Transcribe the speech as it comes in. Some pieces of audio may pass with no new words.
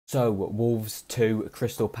So, Wolves 2,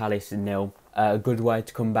 Crystal Palace 0. A good way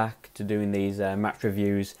to come back to doing these match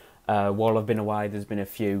reviews. While I've been away, there's been a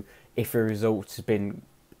few iffy results. There's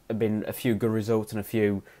been a few good results and a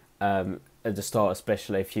few, at the start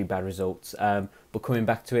especially, a few bad results. But coming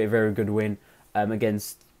back to it, a very good win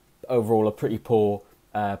against overall a pretty poor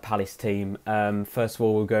Palace team. First of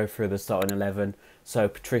all, we'll go through the starting 11. So,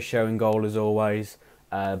 Patricio in goal as always.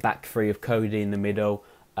 Back three of Cody in the middle.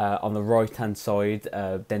 On the right hand side,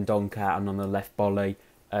 then Doncat, and on the left volley,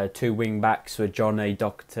 two wing backs were Johnny,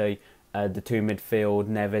 Doherty, the two midfield,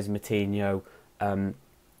 Neves, Moutinho.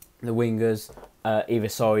 The wingers either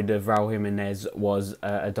side of Raul Jimenez was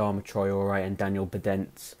Adama Traore and Daniel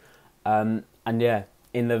Podence. And yeah,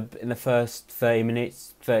 in the first 30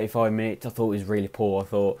 minutes, 35 minutes, I thought it was really poor. I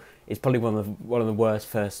thought it's probably one of the worst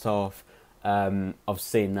first half I've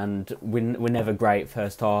seen, and we're never great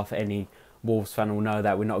first half. Any Wolves fan will know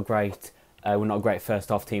that we're not great. We're not a great first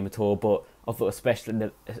half team at all. But I thought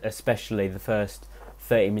especially the first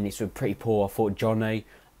 30 minutes were pretty poor. I thought Johnny,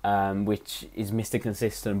 which is Mr.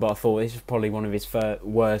 Consistent, but I thought this was probably one of his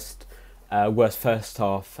worst first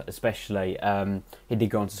half. Especially he did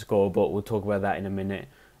go on to score, but we'll talk about that in a minute.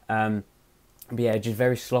 But yeah, just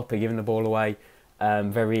very sloppy, giving the ball away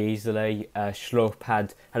very easily. Schlupp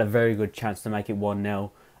had a very good chance to make it 1-0.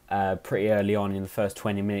 Pretty early on in the first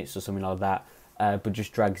 20 minutes or something like that, but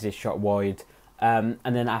just drags his shot wide. And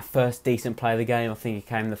then our first decent play of the game, I think it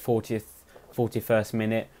came in the 41st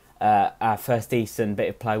minute. Our first decent bit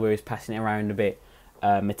of play where he was passing it around a bit.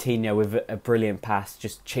 Moutinho with a brilliant pass,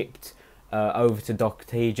 just chipped over to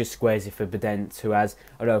Doherty. He just squares it for Podence, who has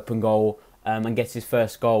an open goal and gets his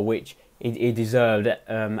first goal, which he deserved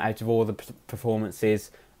out of all the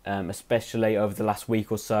performances, especially over the last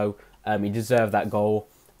week or so. He deserved that goal.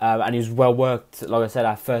 And he was well worked. Like I said,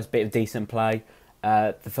 our first bit of decent play.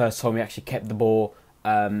 The first time we actually kept the ball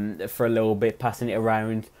for a little bit, passing it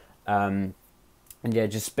around. And yeah,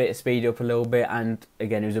 just speed up a little bit. And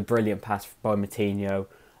again, it was a brilliant pass by Moutinho.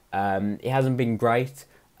 He hasn't been great.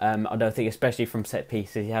 I don't think, especially from set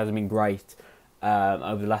pieces, he hasn't been great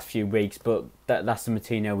over the last few weeks. But that's the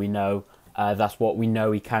Moutinho we know. That's what we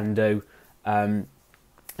know he can do. And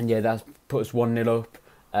yeah, that's put us 1-0 up.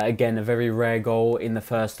 Again, a very rare goal in the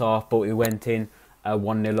first half, but we went in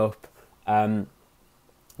 1-0 up. And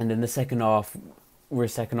then the second half, we're a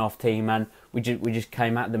second half team, and we just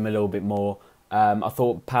came at them a little bit more. I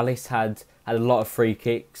thought Palace had a lot of free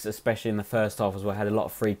kicks, especially in the first half as well. Had a lot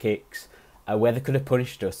of free kicks where they could have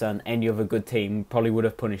punished us, and any other good team probably would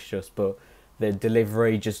have punished us, but the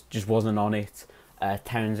delivery just wasn't on it.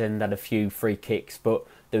 Townsend had a few free kicks, but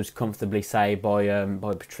they was comfortably saved by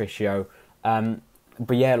Patricio.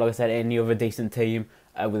 But yeah, like I said, any other decent team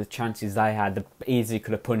with the chances they had, they easily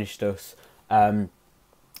could have punished us.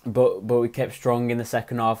 But we kept strong in the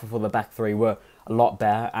second half. I thought the back three were a lot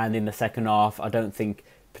better, and in the second half, I don't think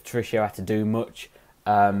Patricio had to do much.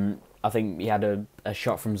 I think he had a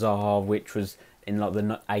shot from Zaha, which was in like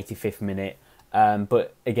the 85th minute.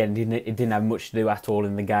 But again, it didn't have much to do at all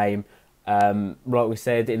in the game. Like we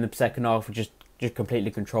said, in the second half, we just completely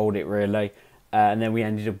controlled it really, and then we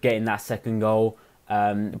ended up getting that second goal.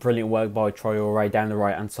 Brilliant work by Traore down the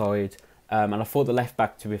right hand side, and I thought the left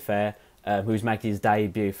back, to be fair, who was making his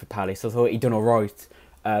debut for Palace, I thought he'd done alright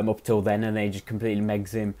up till then, and then he just completely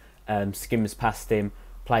megs him, skims past him,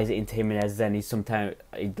 plays it into Jimenez. Then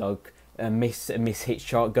he'd like a miss hit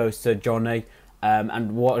shot goes to Johnny,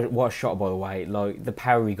 and what a shot, by the way! Like the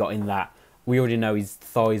power he got in that. We already know his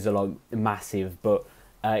thighs are like massive, but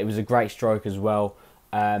it was a great stroke as well.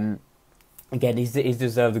 Again, he's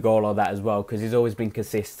deserved a goal like that as well, because he's always been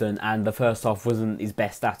consistent, and the first half wasn't his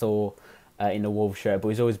best at all in the Wolves shirt, but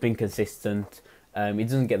he's always been consistent. He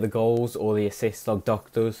doesn't get the goals or the assists like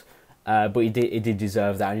Doc does, but he did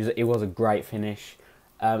deserve that, and it was a great finish.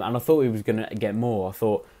 And I thought he was going to get more. I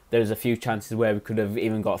thought there was a few chances where we could have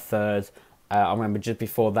even got third. I remember just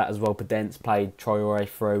before that as well, Podence played Traore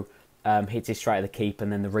through, hit it straight at the keeper,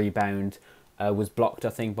 and then the rebound was blocked, I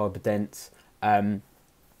think, by Podence.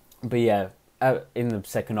 But yeah, in the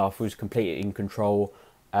second half, we was completely in control.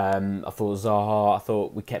 I thought Zaha, I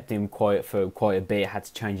thought we kept him quiet for quite a bit. Had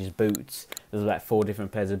to change his boots. There's about 4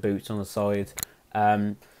 different pairs of boots on the side.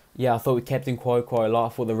 Yeah, I thought we kept him quiet quite a lot. I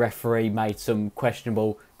thought the referee made some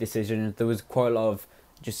questionable decisions. There was quite a lot of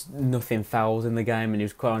just nothing fouls in the game, and it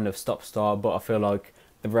was kind of stop-start. But I feel like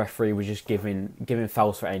the referee was just giving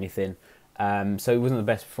fouls for anything. So it wasn't the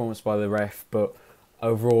best performance by the ref, but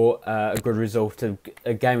overall, a good result,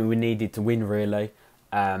 a game we needed to win, really.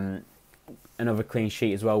 Another clean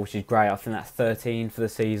sheet as well, which is great. I think that's 13 for the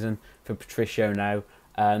season for Patricio now.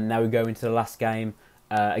 Now we go into the last game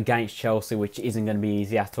against Chelsea, which isn't going to be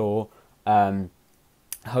easy at all.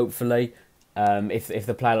 Hopefully, if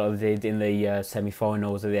they play like they did in the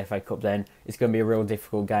semi-finals of the FA Cup, then it's going to be a real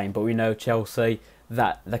difficult game. But we know Chelsea,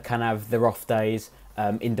 that they can have their off days,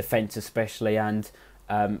 in defence especially, and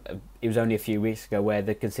it was only a few weeks ago where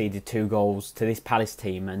they conceded 2 goals to this Palace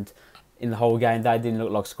team, and in the whole game they didn't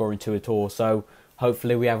look like scoring 2 at all. So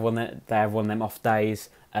hopefully they have one of them off days,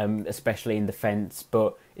 especially in defence.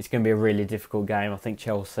 But it's going to be a really difficult game. I think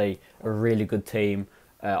Chelsea are a really good team.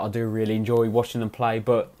 I do really enjoy watching them play,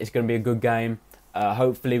 but it's going to be a good game.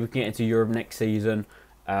 Hopefully we can get into Europe next season.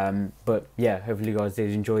 But yeah, hopefully you guys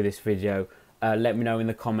did enjoy this video. Let me know in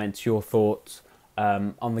the comments your thoughts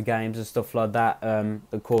on the games and stuff like that.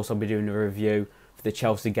 Of course, I'll be doing a review for the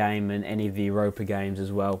Chelsea game and any of the Europa games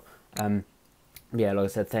as well. Yeah, like I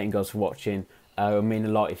said, thank you guys for watching. It would mean a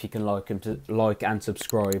lot if you can like and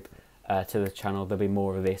subscribe to the channel. There'll be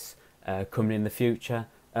more of this coming in the future.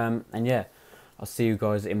 And yeah, I'll see you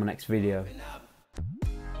guys in my next video.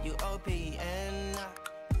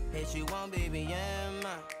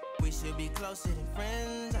 We should be closer than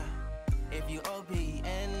friends. If you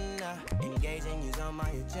OPN, engaging you's on my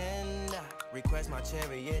agenda. Request my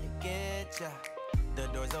chariot to get ya. The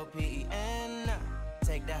door's OPN.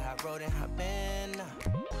 Take the high road and hop in.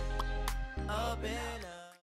 Open up.